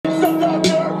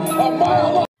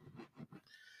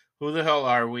Who the hell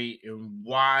are we, and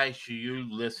why should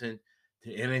you listen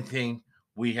to anything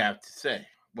we have to say?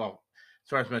 Well, as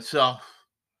far as myself,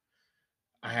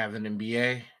 I have an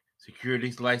MBA,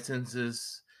 securities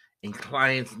licenses, and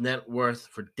clients' net worth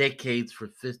for decades for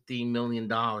 $15 million.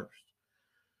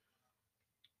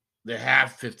 They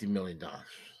have $50 million.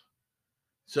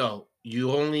 So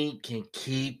you only can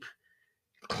keep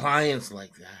clients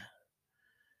like that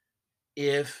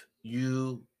if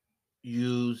you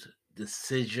use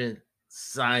decision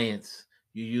science,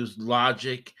 you use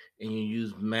logic, and you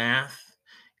use math,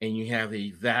 and you have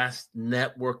a vast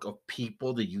network of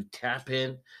people that you tap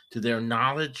in to their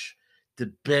knowledge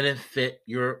to benefit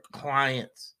your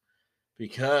clients.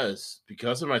 Because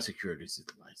of my securities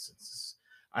licenses,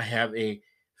 I have a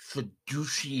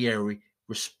fiduciary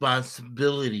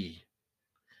responsibility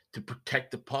to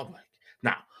protect the public.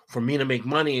 Now, for me to make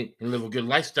money and live a good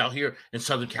lifestyle here in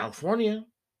Southern California,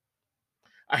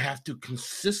 I have to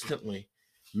consistently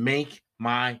make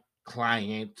my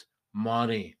client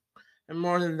money. And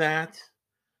more than that,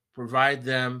 provide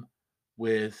them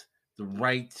with the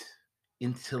right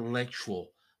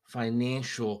intellectual,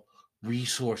 financial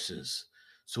resources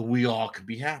so we all could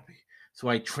be happy. So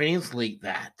I translate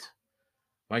that,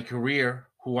 my career,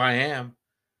 who I am,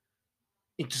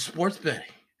 into sports betting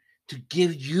to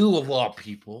give you, of all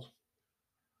people,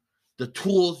 the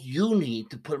tools you need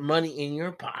to put money in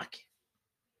your pocket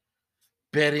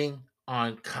betting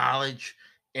on college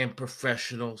and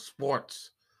professional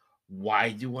sports.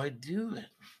 Why do I do it?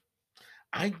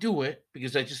 I do it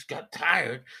because I just got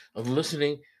tired of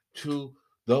listening to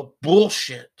the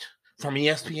bullshit from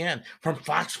ESPN, from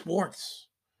Fox Sports.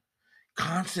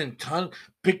 Constant ton,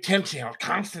 Big Ten channel,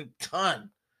 constant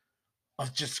ton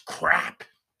of just crap.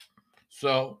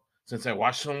 So, since I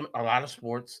watch a lot of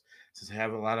sports, since I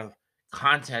have a lot of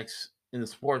context in the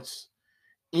sports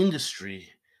industry,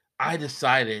 I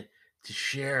decided to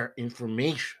share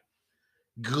information.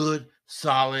 Good,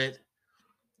 solid.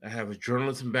 I have a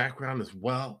journalism background as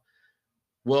well.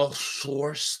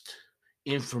 Well-sourced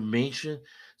information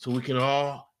so we can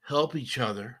all help each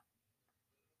other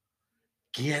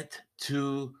get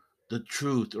to the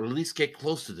truth, or at least get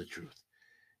close to the truth.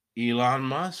 Elon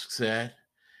Musk said,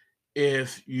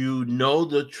 if you know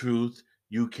the truth,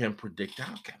 you can predict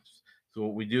outcomes. So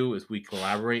what we do is we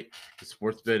collaborate. The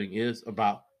sports betting is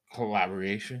about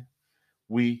collaboration.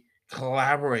 We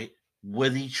collaborate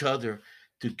with each other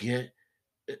to get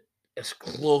as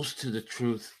close to the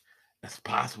truth as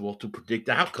possible to predict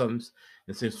outcomes.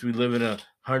 And since we live in a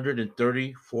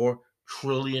 $134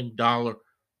 trillion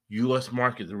U.S.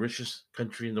 market, the richest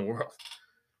country in the world,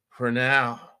 for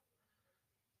now,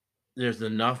 there's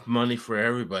enough money for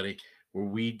everybody where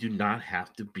we do not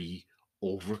have to be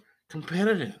over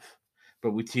competitive.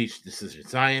 But we teach decision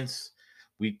science.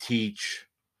 We teach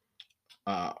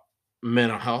uh,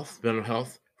 mental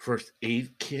health, first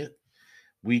aid kit.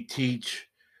 We teach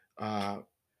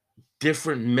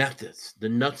different methods, the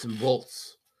nuts and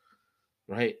bolts,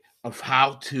 right, of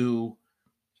how to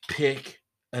pick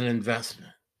an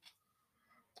investment,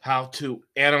 how to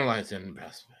analyze an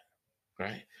investment,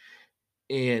 right?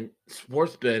 And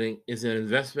sports betting is an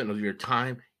investment of your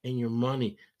time and your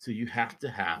money. So you have to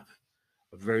have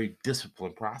a very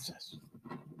disciplined process,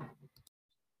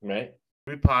 right?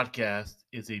 Every podcast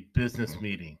is a business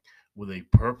meeting with a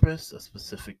purpose, a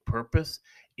specific purpose,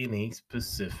 in a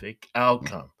specific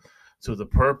outcome. So the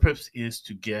purpose is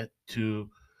to get to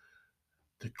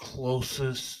the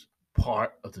closest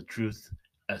part of the truth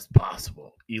as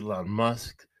possible. Elon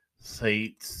Musk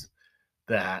states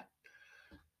that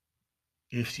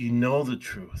if you know the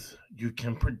truth, you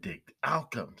can predict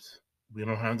outcomes. We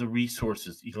don't have the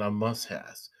resources Elon Musk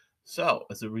has. So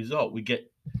as a result, we get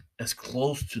as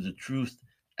close to the truth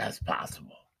as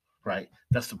possible, right?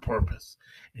 That's the purpose.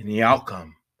 And the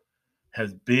outcome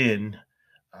has been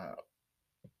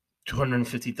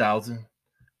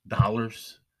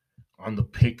 $250,000 on the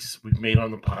picks we've made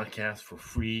on the podcast for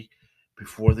free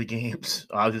before the games,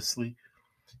 obviously.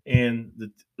 And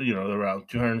around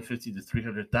 250 to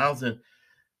 300,000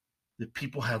 that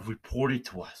people have reported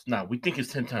to us. Now, we think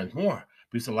it's 10 times more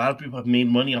because a lot of people have made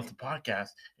money off the podcast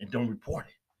and don't report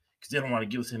it because they don't want to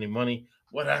give us any money,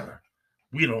 whatever.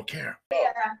 We don't care.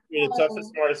 You're the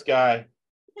toughest, smartest guy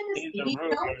in the room.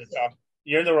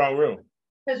 You're in the wrong room.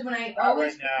 Because when I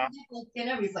always right now,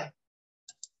 dinner, he's like,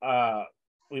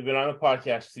 we've been on the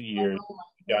podcast 2 years.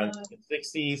 We've done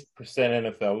 60%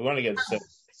 NFL. We want to get to 70.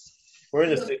 We're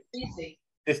in the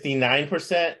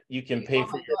 59%. You can pay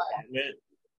for your apartment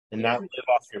and not live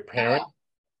off your parents.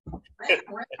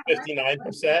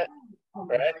 59%,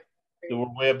 right? So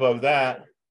we're way above that.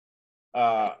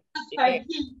 on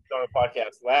the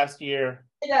podcast last year.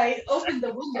 And I opened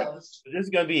the windows. This is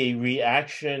going to be a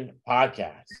reaction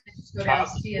podcast. Go How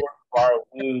downstairs. did Narravo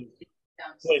lose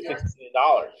 $26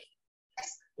 million?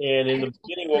 And in the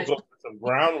beginning, we'll go over some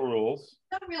ground rules.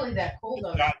 Not really that cold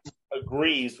though. Scott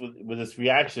agrees with his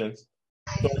reactions.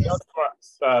 So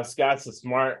Scott's a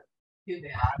smart,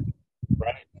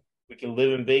 right? We can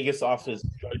live in Vegas off his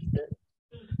judgment,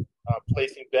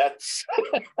 placing bets.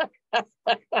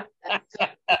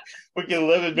 We can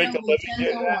live and make a living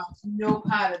doing that. No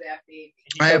part of that, baby.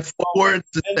 I have 4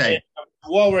 words to say.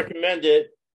 Well recommended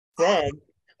from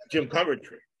Jim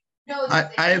Coventry. No,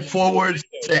 I have 4 words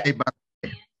to say, but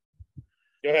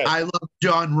Go ahead. I love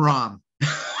John Rahm.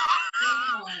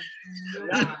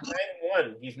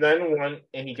 9-1. He's 9-1,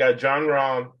 and he got John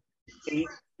Rahm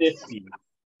 850.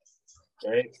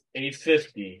 Right,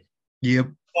 850. Yep.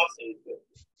 Plus 850.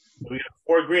 So we have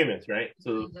 4 agreements, right?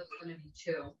 So that's going to be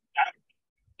 2.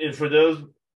 And for those,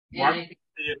 you can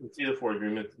see the 4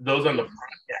 agreements. Those on the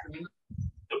podcast.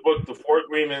 The book, The 4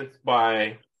 Agreements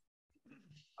by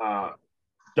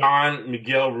Don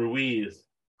Miguel Ruiz.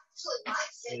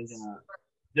 And,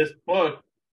 this book,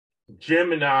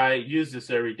 Jim and I use this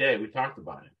every day. We talked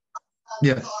about it.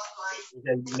 Yeah. We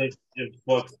can make Jim's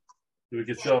books. We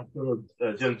can sell some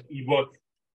of Jim's ebooks.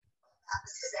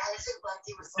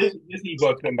 This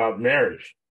ebook's about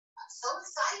marriage. So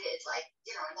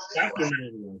excited, After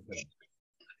marriage.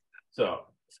 So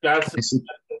Scott's the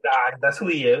guy. That's who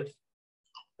he is.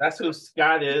 That's who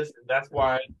Scott is. And that's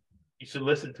why you should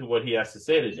listen to what he has to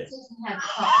say today.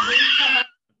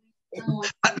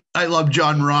 I love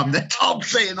John Rahm. That's all I'm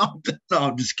saying. No,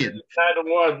 I'm just kidding.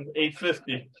 9-1,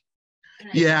 850.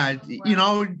 Yeah,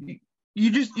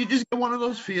 you just get one of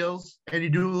those feels, and you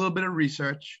do a little bit of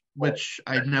research, which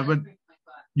I never,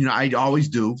 I always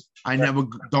do. I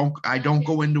don't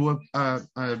go into a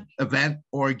event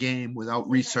or a game without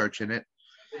researching it.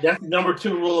 That's the number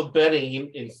 2 rule of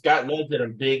betting, and Scott knows that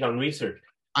I'm big on research.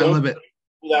 I live it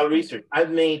without research.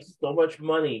 I've made so much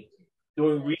money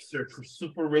doing research for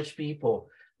super rich people.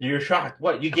 You're shocked.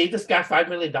 What? You gave this guy $5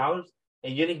 million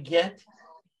and you didn't get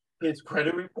his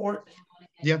credit report?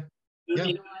 Yep.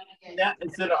 Yeah. That,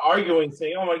 instead of arguing,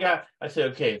 saying, "Oh my God," I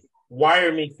said, "Okay,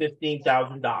 wire me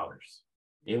 $15,000.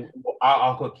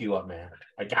 I'll hook you up, man.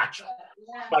 I got you."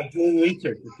 By doing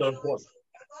research, it's so important.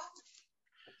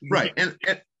 Right, and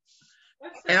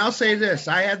I'll say this: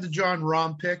 I had the John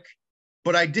Rahm pick,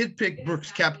 but I did pick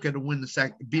Brooks Koepka to win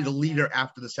be the leader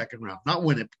after the second round, not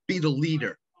win it, be the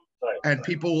leader. Right. And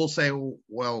people will say,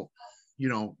 "Well,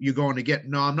 you're going to get."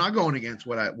 No, I'm not going against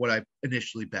what I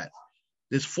initially bet.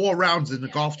 There's 4 rounds in the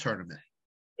golf tournament.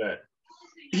 Right.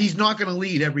 He's not going to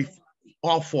lead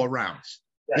all 4 rounds.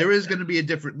 Right. There is going to be a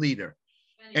different leader,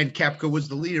 and Koepka was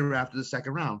the leader after the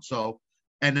second round. So,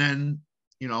 and then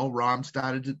Rahm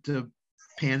started to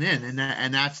pan in,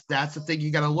 and that's the thing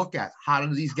you got to look at. How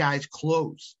do these guys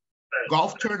close? Right.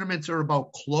 Golf tournaments are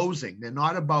about closing. They're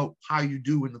not about how you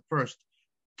do in the first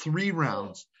 3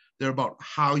 rounds. They're about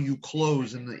how you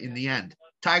close in the end.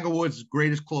 Tiger Woods,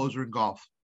 greatest closer in golf.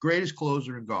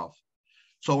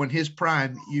 So in his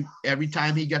prime, every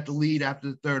time he got the lead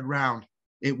after the 3rd round,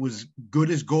 it was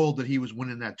good as gold that he was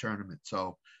winning that tournament.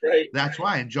 So That's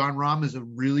why. And John Rahm is a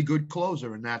really good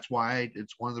closer, and that's why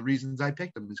it's one of the reasons I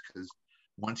picked him, is because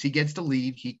once he gets the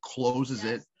lead, he closes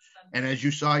it. And as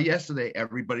you saw yesterday,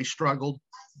 everybody struggled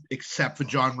except for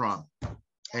John Rahm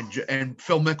and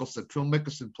Phil Mickelson. Phil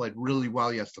Mickelson played really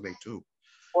well yesterday too.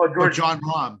 Well, but John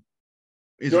Rahm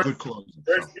is a good closer.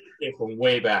 George came from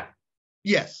way back.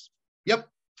 Yes. Yep.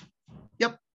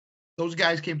 Those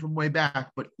guys came from way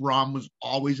back, but Rahm was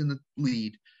always in the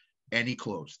lead, and he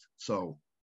closed. So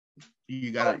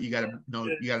you gotta know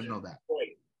that.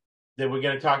 That we're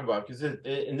gonna talk about, because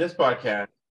in this podcast,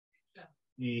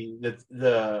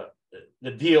 the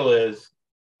deal is,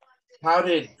 how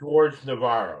did George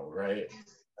Navarro, right?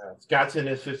 Scott's in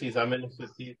his 50s, I'm in his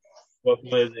 50s. Both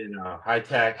live in high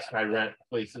tax, high rent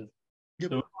places. Yep.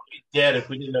 So we would be dead if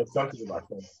we didn't know something about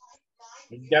them.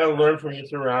 You got to learn from your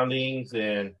surroundings,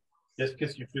 and just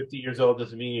because you're 50 years old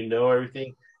doesn't mean you know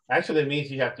everything. Actually, it means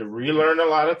you have to relearn a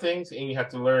lot of things, and you have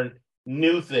to learn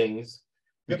new things,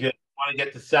 because you want to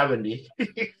get to 70.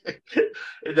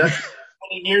 That's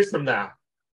 20 years from now.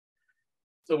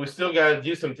 So we still got to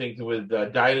do some things with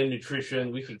diet and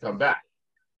nutrition. We can come back.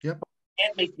 Yep. We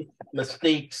can't make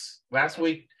mistakes. Last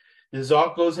week, this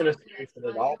all goes in a series, and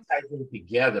it all ties in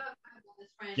together.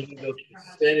 Giving those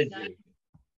percentages,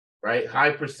 right? High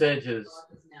percentages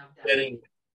betting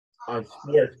on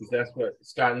sports, because that's what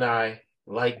Scott and I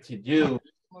like to do.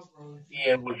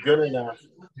 And we're good enough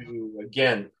to,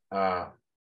 again,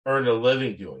 earn a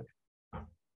living doing it.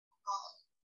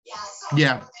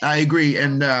 Yeah, I agree.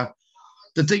 And the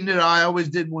thing that I always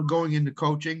did when going into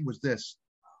coaching was this: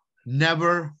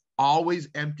 never, always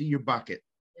empty your bucket.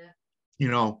 Yeah. You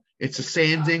know, it's the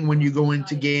same thing when you go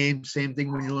into games, same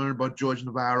thing when you learn about George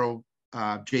Navarro,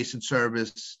 Jason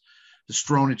Service, the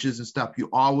Stroniches and stuff. You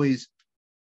always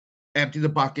empty the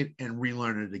bucket and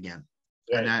relearn it again.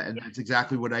 Right. And that's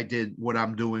exactly what I did, what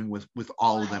I'm doing with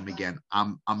all of them again.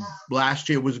 Last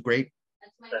year was great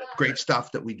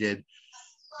stuff that we did,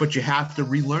 but you have to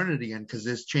relearn it again because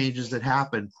there's changes that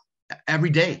happen every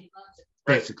day,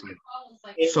 basically.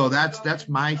 So that's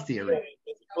my theory.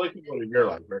 It's applicable to your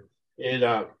life, right?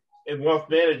 In wealth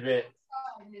management,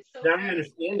 now I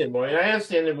understand it more. And I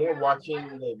understand it more watching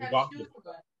the golf.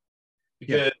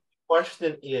 Because the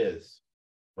question is,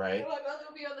 right?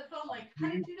 They'll be on the phone like, how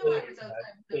did you know I was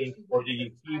outside? Or do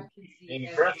you keep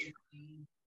being pressure?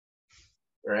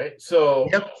 Right? So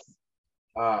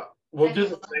we'll do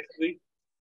this next week.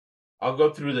 I'll go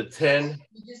through the 10.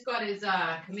 He just got his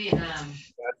command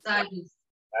sergeant's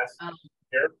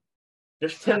here.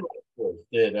 There's 10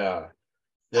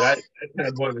 that I kind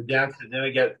of boiled it down to. Then I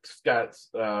got Scott's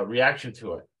reaction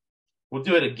to it. We'll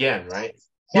do it again, right?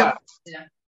 Yeah. Yeah.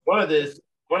 One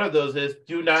of those is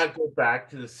do not go back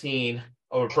to the scene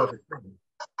of a perfect crime.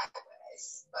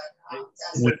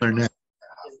 We learned that.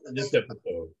 In this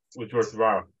episode, which was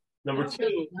tomorrow. Number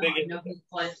two,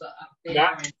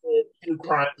 not commit 2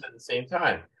 crimes at the same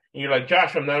time. And you're like,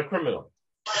 Josh, I'm not a criminal.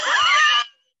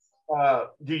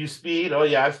 Do you speed? Oh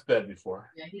yeah, I've sped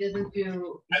before. Yeah, he doesn't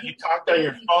do. Have you talked on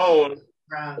your phone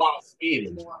while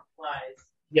speeding?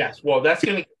 Yes. Well, that's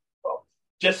gonna.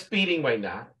 Just speeding might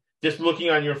not. Just looking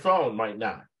on your phone might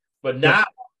not. But now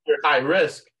you're high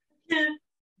risk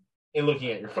in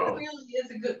looking at your phone. It really is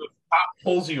a good. The cop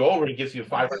pulls you over and gives you a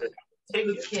 $500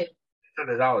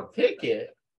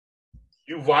 ticket.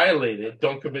 You violated.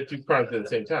 Don't commit 2 crimes at the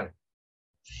same time.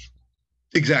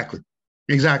 Exactly.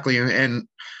 And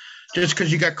just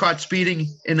because you got caught speeding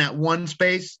in that one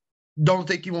space, don't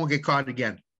think you won't get caught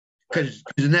again, because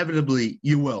inevitably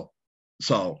you will.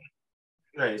 So.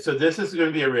 Right. So this is going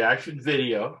to be a reaction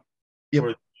video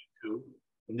for YouTube,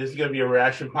 and this is going to be a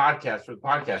reaction podcast for the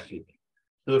podcast people.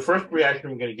 So the first reaction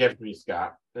I'm going to get from you,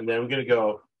 Scott, and then we're going to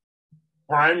go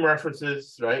prime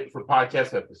references, right, for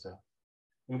podcast episode.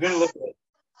 I'm going to look at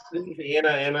this is Anna.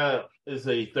 Anna is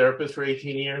a therapist for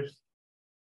 18 years,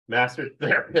 master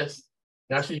therapist.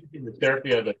 Now she's using the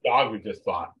therapy of the dog we just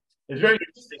bought. It's very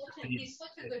interesting. He's such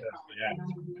a good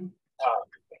friend.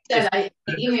 Yeah. I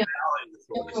emailed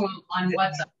him on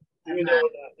WhatsApp. You know,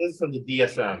 this is from the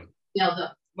DSM.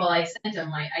 Well, I sent him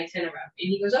my itinerary, and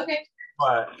he goes, "Okay."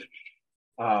 But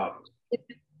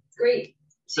Great.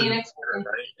 See you next time.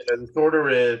 Right? And the disorder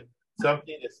is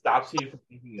something that stops you from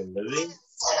thinking and living.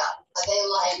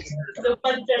 The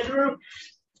 1 bedroom.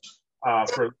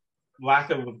 For lack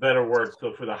of a better word,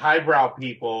 so for the highbrow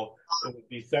people, it would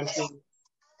be something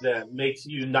that makes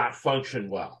you not function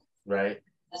well, right?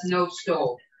 No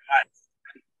stove.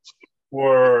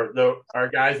 For our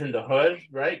guys in the hood,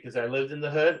 right? Because I lived in the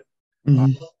hood. Mm-hmm.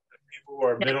 People who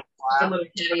are middle The class. little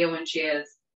patio and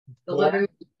chairs. The living room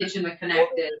and kitchen are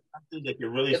connected. Something that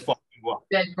can really fuck you up.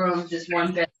 Bedroom, just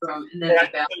 1 bedroom, and then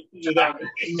the bathroom.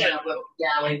 And then a little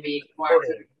gallery where you can walk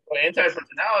to.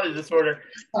 Anti-personality disorder.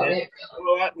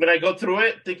 When I go through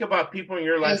it, think about people in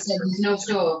your Like I life. said, there's no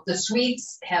stove. The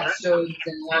suites have stoves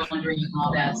and laundry and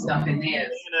all that stuff in there.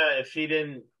 If she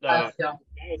didn't Don't.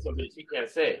 know something, she can't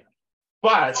say it.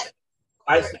 But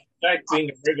I suspect, being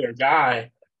a regular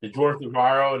guy, the George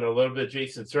Navarro and a little bit of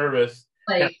Jason Service,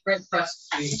 Like Red Cross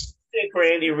Street. think for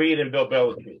Andy Reid and Bill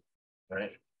Belichick,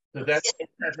 right? So that's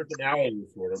personality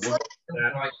disorder. We'll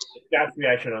get Scott's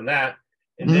reaction on that,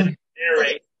 and then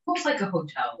narrate Looks like a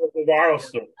hotel, the Navarro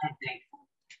story, I think.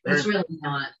 It's really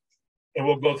not. and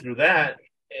we'll go through that.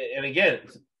 And again,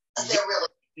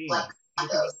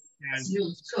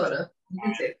 Sort of.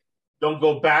 don't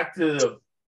go back to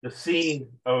the scene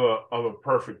of a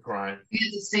perfect crime. We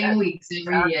had the same weeks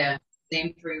every year,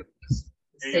 same 3 weeks,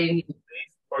 same.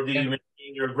 Or do you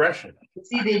maintain your aggression?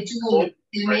 See, they're doing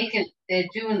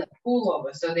the pool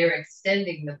over, so they're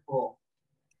extending the pool.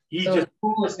 He So just the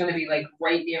pool is going to be like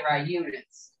right near our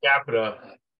units.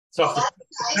 capita. So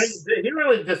he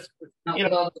really just, Not you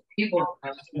with know, all the people.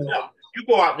 no, you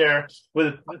go out there with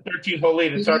a 13-hole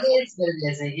lead and It start, is what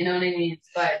it isn't, you know what I mean?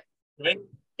 But right?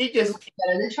 He just,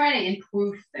 they're trying to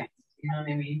improve things, you know what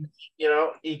I mean? you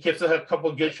know, he gives a couple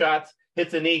of good shots,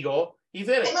 hits an eagle, he's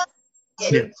in it.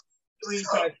 Yeah. 3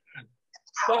 times.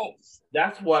 But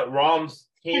that's what Rom's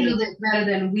team Handled it better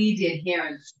than we did here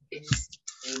in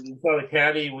in Southern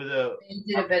County with They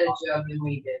did a better job than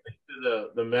we did.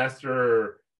 the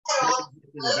master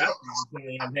in the background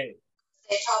saying, hey,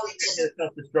 They probably didn't.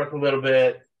 self-destruct a little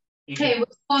bit. Hey,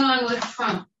 what's going on with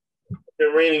Trump? It's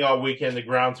been raining all weekend. The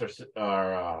grounds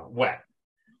are wet.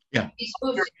 Yeah. He's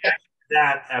supposed to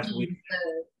That as we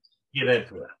get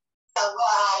into it.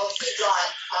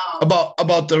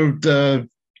 About the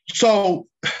so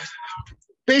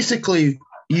basically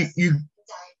you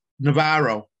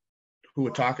Navarro, who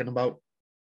we're talking about.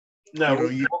 No,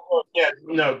 You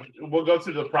know, we'll go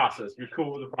through the process. You're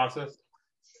cool with the process?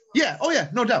 Yeah. Oh yeah.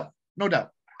 No doubt.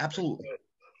 Absolutely.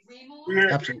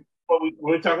 Absolutely.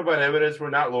 When we talk about evidence, we're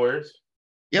not lawyers.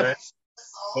 Yep. Right?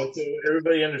 But so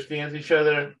everybody understands each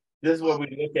other. This is what we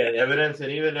look at, evidence,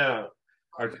 and even our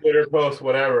Twitter posts,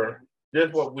 whatever. This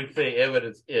is what we say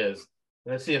evidence is.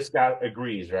 Let's see if Scott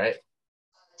agrees, right?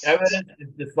 Evidence is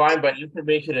defined by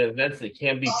information and events that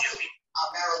can be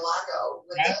Mar-a-Lago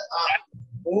with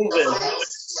proven.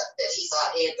 that he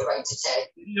thought he had the right to take.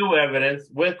 New evidence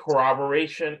with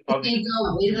corroboration of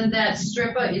Isn't that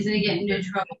stripper? Isn't he getting into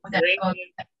trouble with that?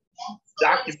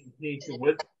 documentation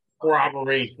with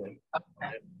corroboration.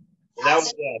 Right? And that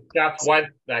was Scott's wife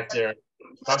back there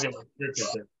talking about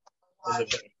strippers.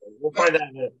 We'll find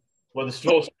out what the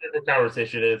whole stripper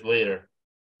conversation is later.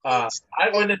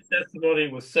 Eyewitness testimony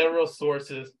with several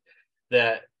sources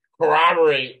that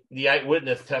corroborate the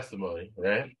eyewitness testimony,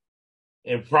 right?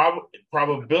 And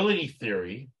probability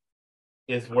theory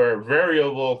is where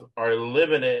variables are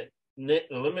eliminated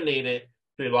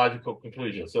to a logical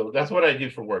conclusion. So that's what I do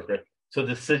for work, right? So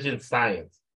decision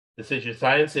science. Decision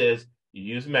science is you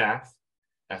use math.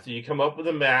 After you come up with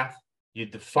the math, you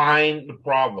define the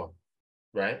problem,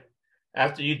 right?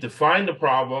 After you define the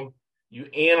problem, you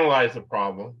analyze the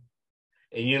problem,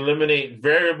 and you eliminate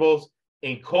variables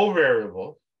and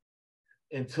covariables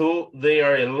until they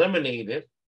are eliminated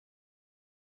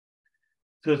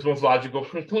to its most logical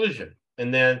conclusion.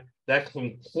 And then that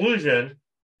conclusion,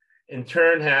 in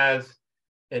turn, has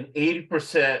an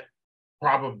 80%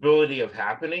 probability of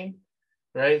happening,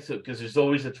 right? So, because there's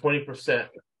always a 20%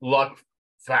 luck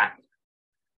factor.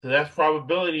 So that's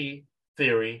probability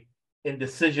theory and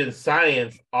decision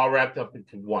science all wrapped up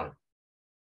into one.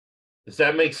 Does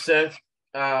that make sense?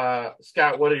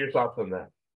 Scott, what are your thoughts on that?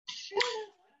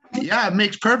 Yeah, it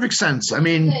makes perfect sense. I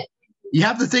mean, you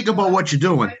have to think about what you're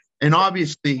doing. And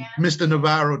obviously, Mr.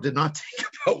 Navarro did not think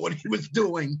about what he was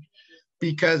doing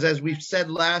because, as we've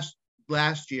said last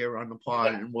year on the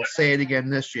pod, and we'll say it again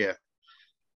this year,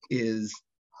 is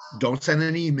don't send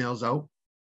any emails out.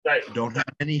 Right. Don't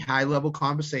have any high-level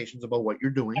conversations about what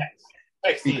you're doing.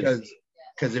 Because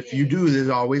if you do, there's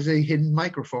always a hidden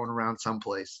microphone around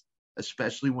someplace,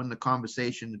 especially when the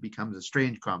conversation becomes a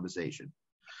strange conversation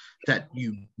that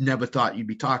you never thought you'd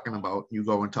be talking about. You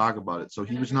go and talk about it. So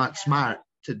he was not smart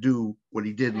to do what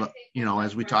he did, you know,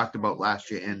 as we talked about last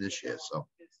year and this year. So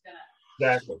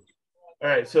exactly. All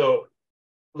right, so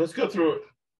let's go through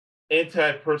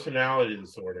anti-personality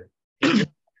disorder. And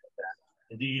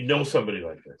do you know somebody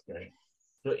like this, right?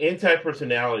 So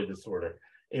anti-personality disorder.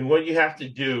 And what you have to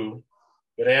do,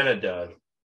 what Anna does,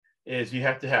 is you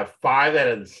have to have 5 out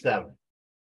of the 7.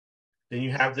 Then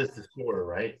you have this disorder,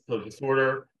 right? So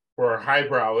disorder for a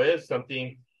highbrow is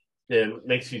something that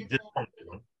makes you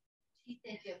dysfunctional.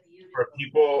 For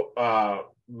people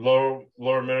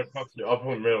lower middle class to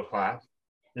upper middle class,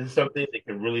 this is something that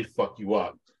can really fuck you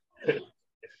up if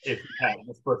you have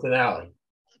this personality.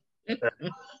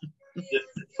 Right?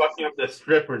 It's fucking up the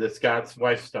stripper that Scott's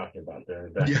wife's talking about there.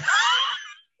 Yeah.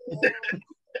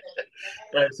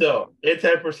 Right, so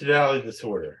anti-personality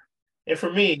disorder. And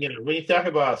for me, you know, when you talk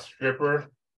about a stripper,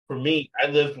 for me, I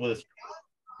lived with a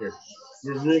stripper.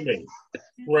 We're roommates,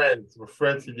 friends. We're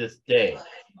friends to this day.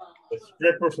 A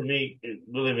stripper for me, it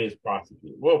really means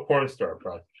prostitute. Well, porn star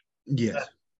prostitute. yes.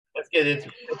 Let's get into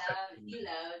it.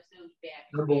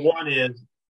 Number one is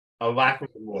a lack of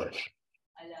remorse.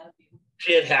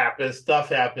 Shit happens, stuff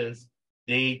happens.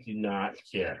 They do not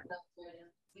care.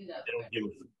 They don't give a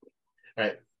fuck. All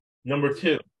right. Number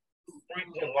 2,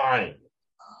 freaking lying.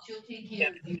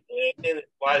 Anything that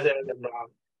flies out of their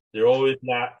mouth, they're always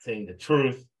not saying the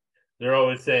truth. They're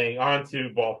always saying, on to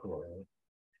Baltimore.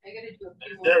 They're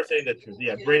never saying the truth.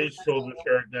 Yeah, Brady's shoulder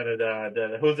shirt,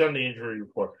 da. Who's on the injury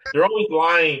report? They're always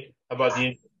lying about the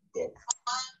injury report.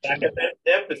 Lack of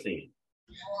empathy.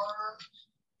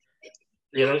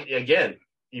 You know, again,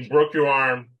 you broke your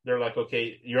arm. They're like,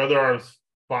 okay, your other arm's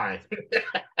fine.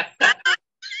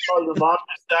 Oh, your mom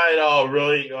just died. Oh,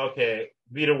 really? Okay,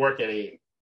 be to work at 8.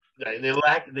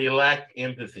 They lack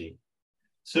empathy.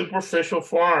 Superficial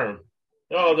farm.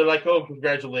 Oh, they're like, oh,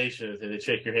 congratulations, and they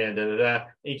shake your hand. And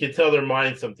you can tell their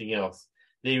mind's something else.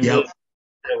 They really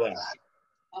relax.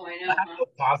 Oh, I know.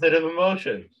 Positive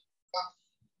emotions.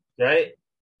 right?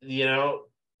 You know,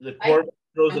 the quarterback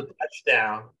throws a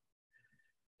touchdown,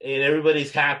 and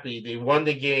everybody's happy. They won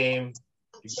the game.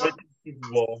 They won the Super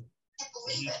Bowl.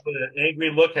 And he put an angry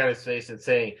look on his face and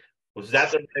saying, "Was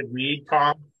that the right read,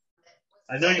 Tom?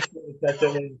 I know you scored a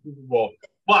touchdown in the Super Bowl,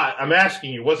 but I'm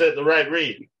asking you, was it the right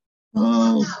read?"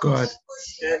 Oh God.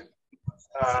 And,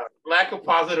 lack of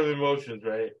positive emotions,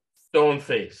 right? Stone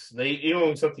face. Even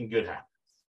when something good happens.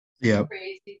 Yeah.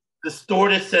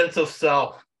 Distorted sense of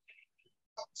self.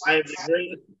 I am the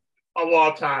greatest of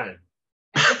all time.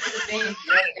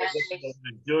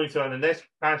 Doing so on the next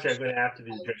contract, I'm going to have to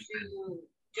be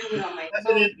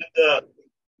president of the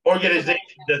organization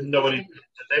doesn't know what he's doing.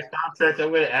 The next contract, I'm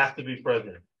going to ask to be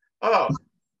president. The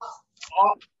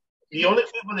only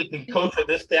people that can coach on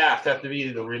this staff have to be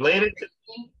either related to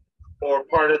me or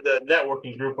part of the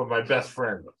networking group of my best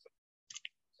friend.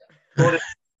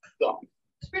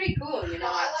 It's pretty cool, you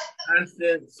know.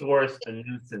 Constant source of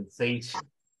new sensation.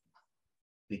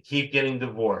 They keep getting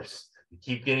divorced. They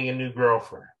keep getting a new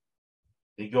girlfriend.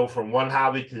 They go from one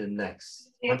hobby to the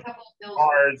next.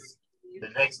 Cars. The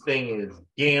next thing is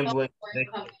gambling.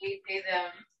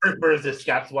 Strippers that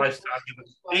Scott's wife's talking about.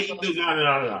 They goes on and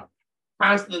on and on.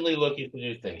 Constantly looking for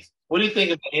new things. What do you think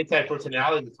of the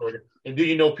anti-personality disorder? And do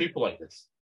you know people like this?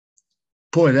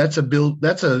 Boy, that's a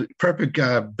perfect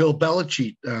Bill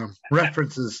Belichick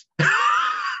references.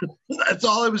 That's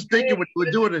all I was thinking when you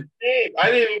were doing it.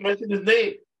 I didn't even mention his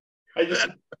name. I just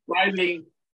describing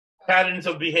patterns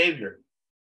of behavior.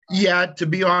 Yeah, to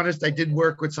be honest, I did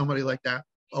work with somebody like that.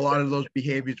 A lot of those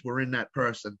behaviors were in that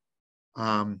person.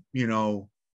 You know,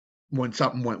 when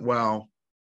something went well,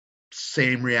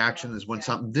 same reaction as when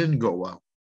something didn't go well.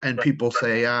 And people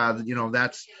say, you know,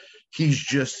 he's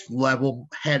just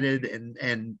level-headed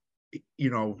and you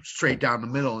know, straight down the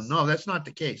middle. And no, that's not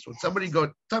the case. When something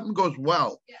goes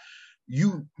well,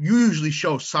 you usually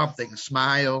show something,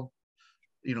 smile,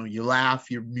 you know, you laugh,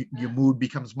 your mood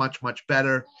becomes much, much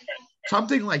better,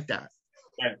 something like that.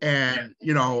 And,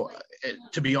 you know,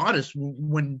 to be honest,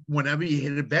 whenever you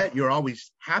hit a bet, you're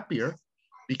always happier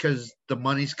because the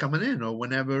money's coming in, or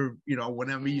whenever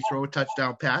you throw a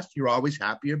touchdown pass, you're always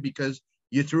happier because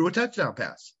you threw a touchdown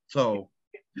pass. So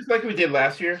just like we did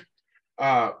last year,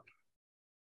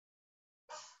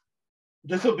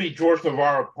 this will be George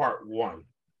Narravo part 1.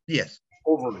 Yes.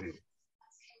 Overview.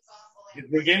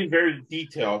 We're getting very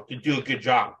detailed to do a good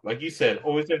job. Like you said,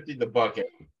 always empty the bucket.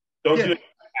 Don't do it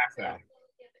half-assed.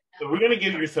 So we're going to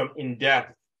give you some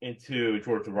in-depth into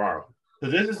George Narravo. So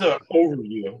this is an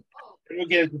overview. And we'll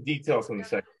get into details in a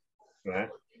second. Right?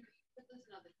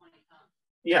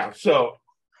 Yeah, so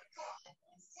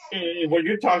what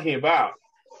you're talking about,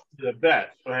 the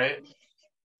bet, right,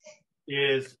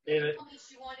 is the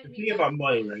thing about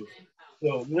money, right?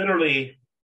 So literally,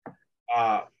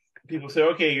 people say,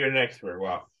 okay, you're an expert.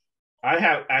 Well, I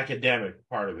have academic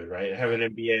part of it, right? I have an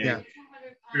MBA,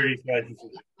 securities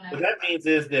licenses. What that means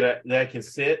is that I can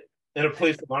sit in a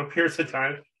place for long periods of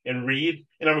time and read,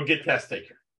 and I'm a good test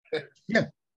taker. Yeah.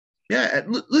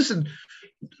 Listen,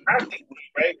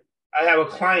 right? I have a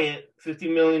client,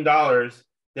 $50 million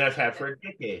that I've had for a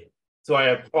decade. So I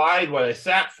applied what I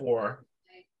sat for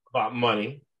about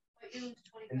money,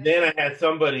 and then I had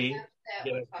somebody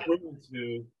that I proven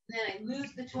to. Then I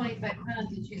lose the 25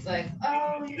 pounds, and she's like,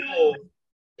 "Oh, you know,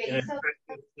 and it's a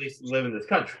place to live in this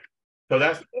country." So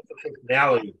that's the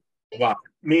personality about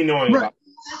me knowing about.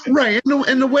 Right,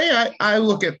 and the way I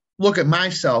look at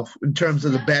myself in terms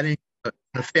of the betting,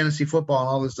 the fantasy football, and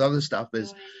all this other stuff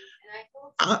is,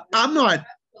 I'm not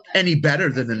any better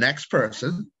than the next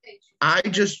person. I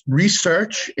just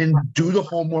research and do the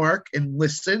homework and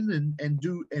listen and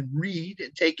do and read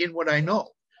and take in what I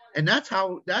know. And that's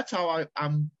how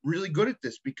I'm really good at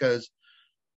this, because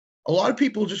a lot of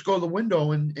people just go to the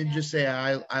window and just say,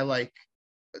 I like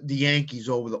the Yankees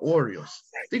over the Orioles.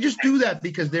 They just do that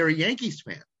because they're a Yankees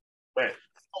fan. Right.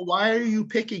 So why are you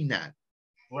picking that?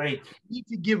 Right. You need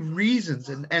to give reasons.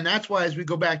 And that's why, as we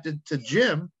go back to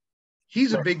Jim,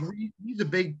 he's a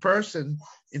big person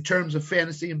in terms of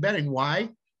fantasy and betting. Why?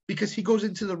 Because he goes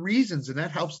into the reasons, and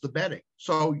that helps the betting.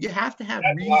 So you have to have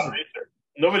reasons.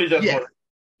 Nobody does want to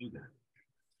do that.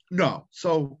 No.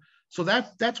 So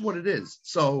that's what it is.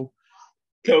 So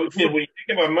when you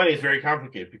think about money, it's very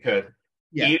complicated because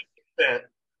 80%,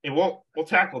 and we'll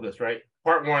tackle this, right?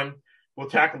 Part 1, we'll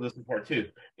tackle this in part 2.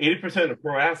 80% of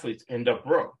pro athletes end up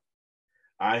broke.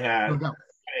 I can't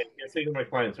say who my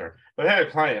clients are, but I had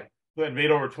a client who had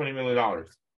made over $20 million.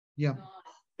 Yeah.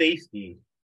 Safety,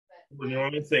 the New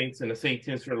Orleans Saints and the St.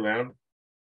 Louis Atlanta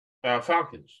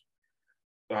Falcons.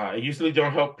 I usually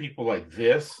don't help people like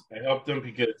this. I help them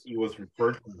because he was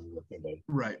referred to me with somebody.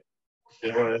 Right.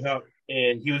 They wanted help,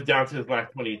 and he was down to his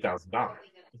last $28,000.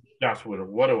 Josh,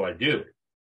 what do I do?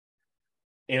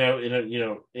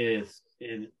 It's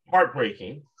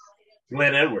heartbreaking.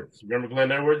 Glenn Edwards, remember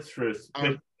Glenn Edwards for his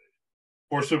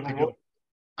four Super Bowl?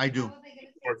 I do.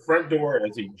 Our front door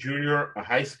as a junior of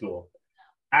high school,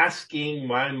 asking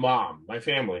my mom, my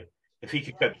family, if he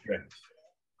could cut the grass.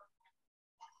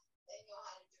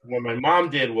 What my mom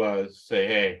did was say,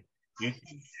 "Hey, you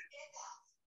teach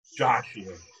Josh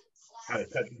here how to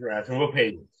cut the grass, and we'll pay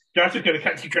you. Josh is going to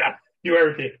cut the grass, do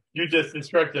everything. You just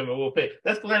instruct him, and we'll pay."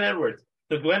 That's Glenn Edwards.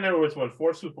 So Glenn Edwards won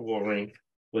 4 Super Bowl rings,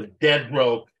 was dead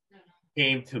broke,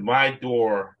 came to my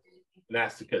door and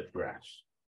asked to cut the grass.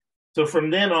 So from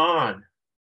then on,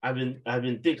 I've been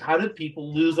thinking, how did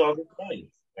people lose all this money,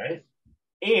 right?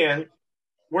 And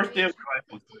worst day of my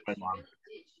life was with my mom.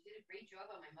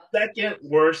 Second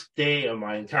worst day of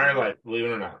my entire life, believe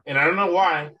it or not. And I don't know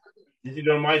why. Did you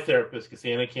know my therapist? Because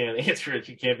Anna can't answer it.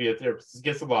 She can't be a therapist. It's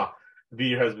against the law to be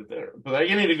your husband's therapist. But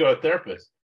I need to go to a therapist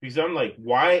because I'm like,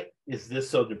 why is this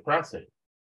so depressing?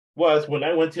 Was when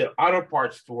I went to an auto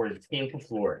parts store in Tampa,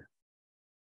 Florida.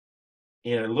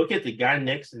 And I look at the guy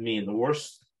next to me, and the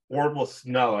worst horrible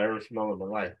smell I ever smelled in my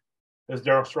life was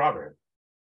Darryl Strawberry.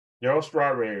 Darryl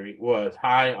Strawberry was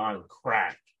high on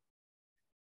crack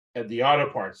at the auto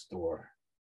parts store,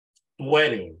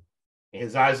 sweating. And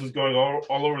his eyes was going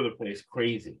all over the place,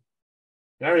 crazy.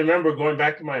 And I remember going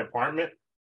back to my apartment,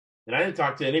 and I didn't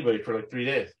talk to anybody for like 3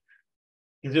 days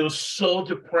because it was so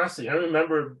depressing. I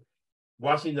remember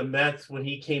watching the Mets when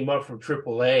he came up from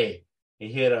AAA.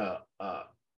 He hit a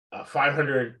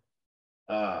 500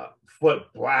 foot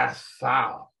blast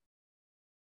foul,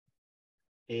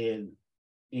 and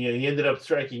he ended up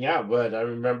striking out. But I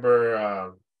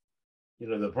remember,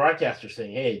 the broadcaster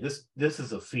saying, "Hey, this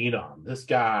is a phenom. This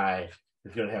guy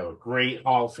is going to have a great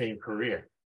Hall of Fame career."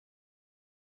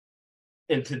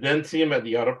 And to then see him at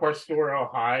the auto parts store all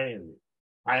high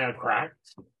on crack,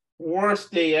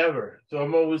 worst day ever. So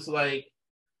I'm always like,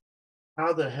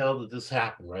 how the hell did this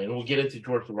happen, right? And we'll get into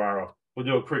George Narravo. We'll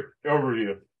do a quick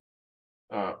overview.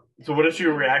 So what is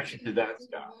your reaction to that,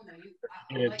 Scott?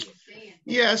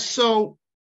 Yeah, so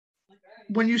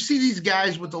when you see these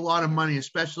guys with a lot of money,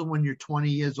 especially when you're 20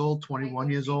 years old, 21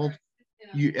 years old,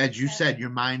 as you said, your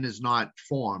mind is not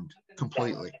formed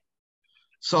completely.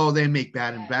 So they make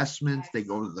bad investments. They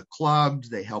go to the clubs.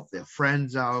 They help their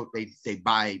friends out. They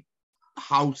buy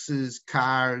houses,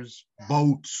 cars,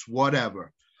 boats,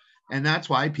 whatever. And that's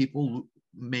why people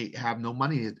may have no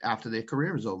money after their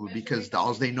career is over, because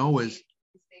all they know is,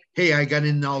 hey, I got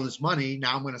in all this money.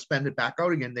 Now I'm going to spend it back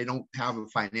out again. They don't have a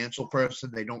financial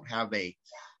person. They don't have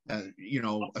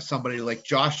somebody like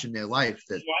Josh in their life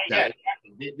that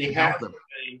they have them.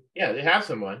 Yeah, they have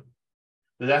someone.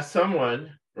 But that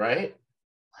someone, right?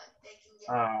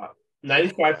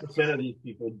 95% of these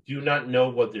people do not know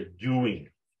what they're doing.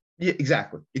 Yeah,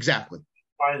 exactly.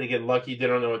 Why they get lucky? They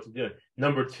don't know what to do.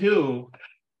 Number 2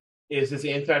 is this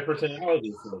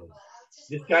anti-personality disorder.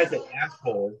 This guy's an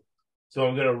asshole. So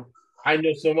I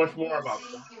know so much more about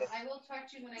them. I will talk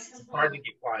to you when I come home. It's hard to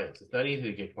get clients. It's not easy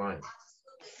to get clients.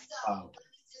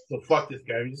 So fuck this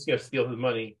guy. I'm just going to steal his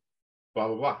money, blah,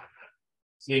 blah, blah.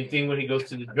 Same thing when he goes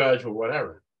to the judge or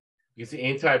whatever. It's the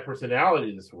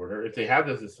anti-personality disorder, if they have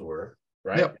this disorder,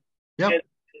 right? Yep. And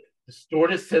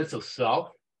distorted sense of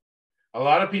self. A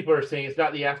lot of people are saying it's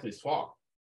not the athlete's fault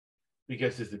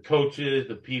because it's the coaches,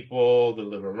 the people that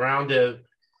live around him.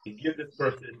 They give this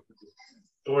person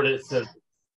distorted sense of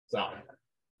self.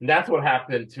 And that's what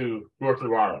happened to Jorge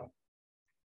Narravo.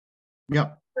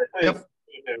 Yep.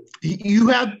 You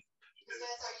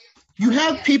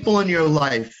have people in your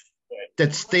life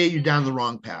that steer you down the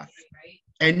wrong path.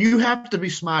 And you have to be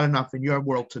smart enough in your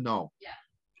world to know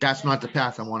that's not the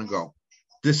path I want to go.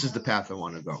 This is the path I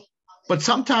want to go. But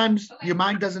sometimes your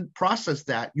mind doesn't process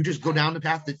that. You just go down the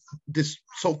path that this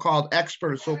so-called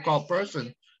expert or so-called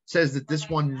person says that this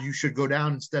one you should go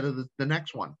down instead of the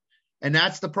next one. And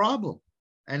that's the problem.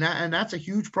 And that's a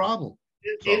huge problem.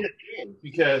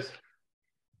 Because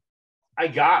I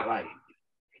got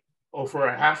over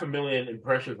 500,000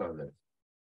 impressions on this.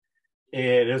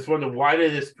 And it's wondering, why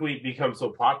did this tweet become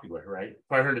so popular, right?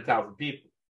 500,000 people.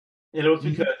 And it was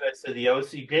because I said the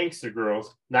LSU gangster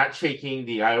girls not shaking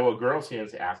the Iowa girls'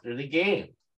 hands after the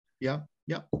game. Yep.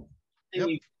 And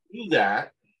you do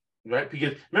that, right?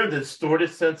 Because remember the distorted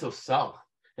sense of self.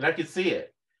 And I could see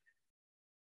it.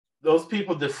 Those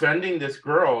people defending this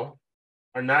girl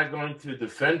are not going to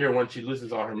defend her when she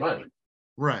loses all her money.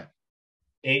 Right.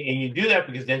 And you do that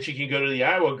because then she can go to the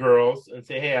Iowa girls and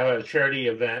say, hey, I have a charity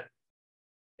event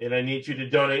and I need you to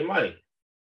donate money.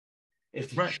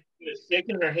 If she's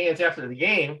shaking her hands after the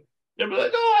game, They'll be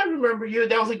like, "Oh, I remember you.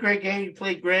 That was a great game. You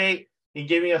played great. You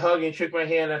gave me a hug and shook my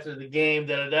hand after the game.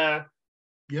 Da da da."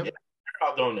 Yep. Yeah,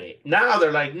 I'll donate. Now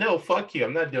they're like, "No, fuck you.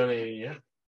 I'm not donating you."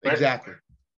 Right?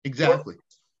 Exactly.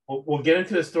 We'll get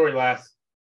into the story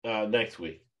next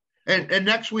week. And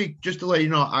next week, just to let you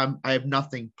know, I have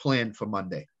nothing planned for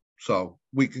Monday, so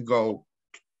we can go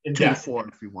 2 to 4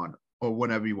 if you want, or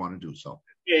whenever you want to do so.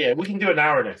 Yeah, we can do an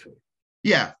hour next week.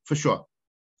 Yeah, for sure.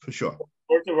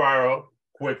 Narravo,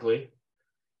 quickly,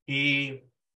 he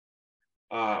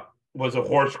was a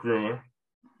horse groomer.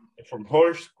 And from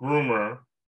horse groomer,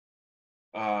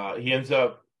 he ends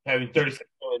up having $36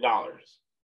 million.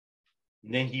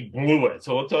 And then he blew it.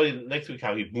 So we'll tell you next week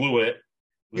how he blew it.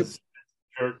 With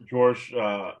George,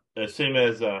 same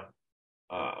as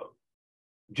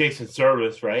Jason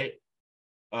Service, right?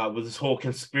 With this whole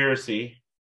conspiracy.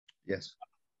 Yes.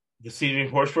 Deceiving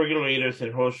horse regulators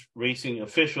and horse racing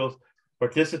officials.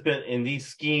 Participant in these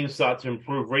schemes sought to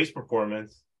improve race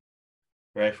performance,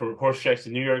 right? From horse checks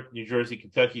in New York, New Jersey,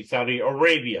 Kentucky, Saudi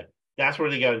Arabia. That's where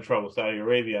they got in trouble, Saudi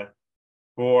Arabia,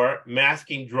 for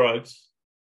masking drugs,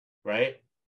 right?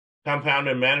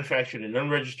 Compounded and manufactured in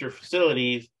unregistered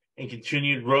facilities and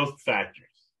continued growth factors.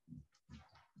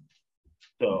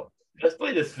 So let's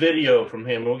play this video from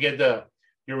him. We'll get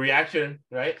your reaction,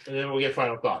 right? And then we'll get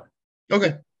final thought.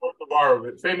 Okay.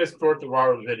 Famous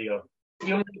Thoroughbred video.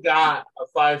 He only got a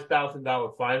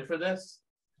 $5,000 fine for this,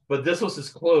 but this was his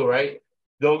clue, right?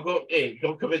 Don't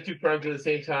commit 2 crimes at the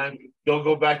same time. Don't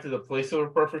go back to the place of a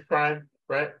perfect crime,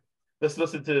 right? Let's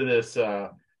listen to this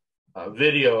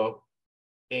video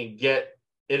and get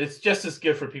it. It's just as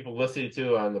good for people listening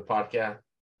to on the podcast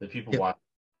than people watch.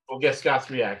 We'll get Scott's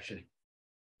reaction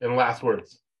and last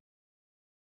words.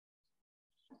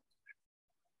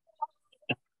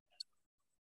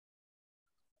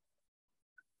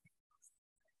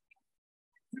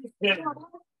 Yeah.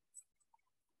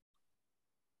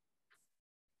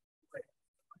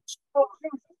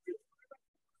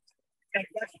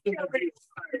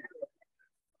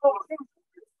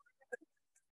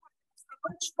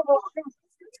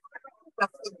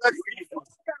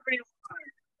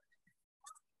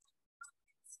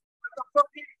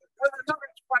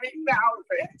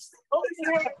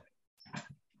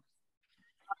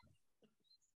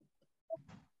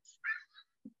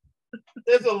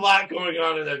 There's a lot going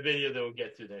on in that video that we'll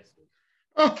get to next week.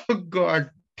 Oh God!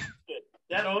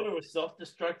 That owner was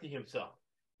self-destructing himself.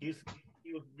 He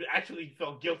actually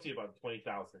felt guilty about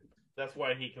 $20,000. That's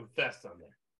why he confessed on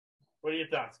there. What are your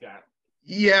thoughts, Scott?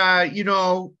 Yeah,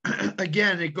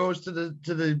 again, it goes to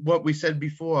the what we said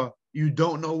before. You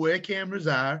don't know where cameras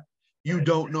are. You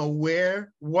don't know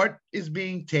what is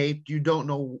being taped. You don't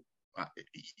know.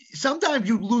 Sometimes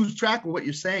you lose track of what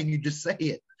you're saying. You just say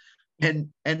it,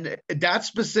 and that's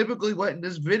specifically what in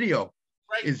this video.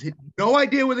 Right. Is no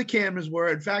idea where the cameras were.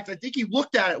 In fact, I think he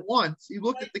looked at it once. He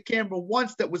looked at the camera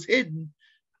once that was hidden,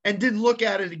 and didn't look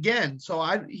at it again. So a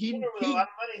lot of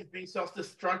money is being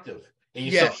self-destructive, and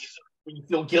you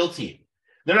feel guilty.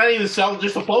 They're not even they're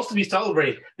supposed to be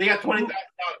celebrating. They got $20,000.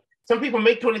 Some people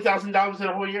make $20,000 in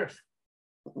a whole year.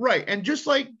 Right, and just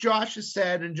like Josh has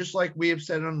said, and just like we have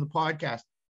said on the podcast,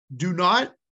 do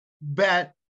not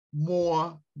bet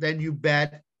more than you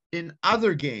bet in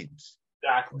other games.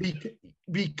 Exactly.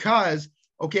 Because,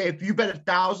 okay, if you bet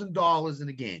 $1,000 in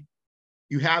a game,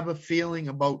 you have a feeling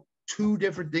about 2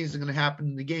 different things are going to happen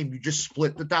in the game. You just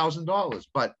split the $1,000.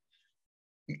 But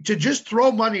to just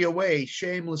throw money away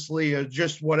shamelessly or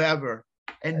just whatever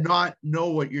and not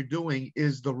know what you're doing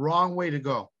is the wrong way to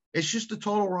go. It's just the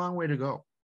total wrong way to go.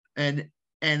 And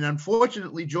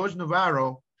unfortunately, George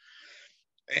Narravo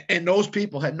and those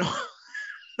people had no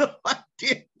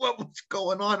idea what was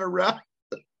going on around.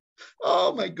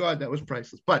 Oh my God, that was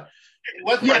priceless. But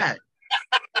yeah,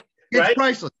 it's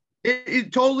priceless.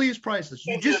 It totally is priceless.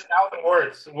 You just 1,000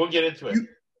 words. We'll get into it.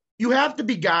 You have to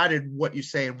be guided what you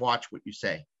say and watch what you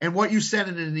say and what you send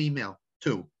in an email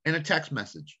too, and a text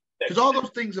message, because all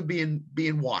those things are being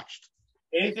watched.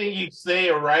 Anything you say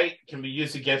or write can be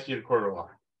used against you in a court of law.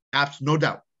 Absolutely, no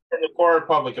doubt. In the court of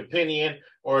public opinion,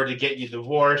 or to get you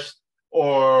divorced,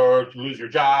 or to lose your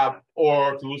job,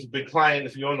 or to lose a big client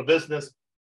if you own a business.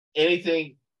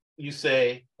 Anything you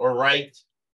say or write,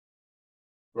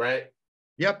 right?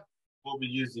 Yep. Will be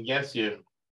used against you.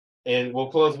 And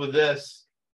we'll close with this.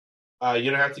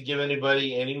 You don't have to give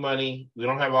anybody any money. We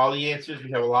don't have all the answers.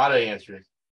 We have a lot of answers.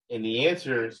 And the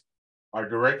answers are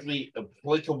directly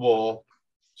applicable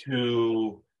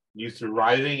to you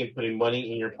surviving and putting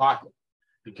money in your pocket.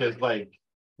 Because like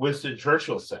Winston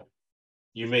Churchill said,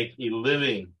 you make a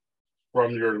living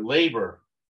from your labor,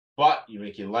 but you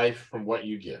make a life from what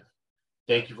you give.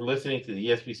 Thank you for listening to the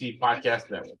ESPC Podcast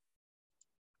Network.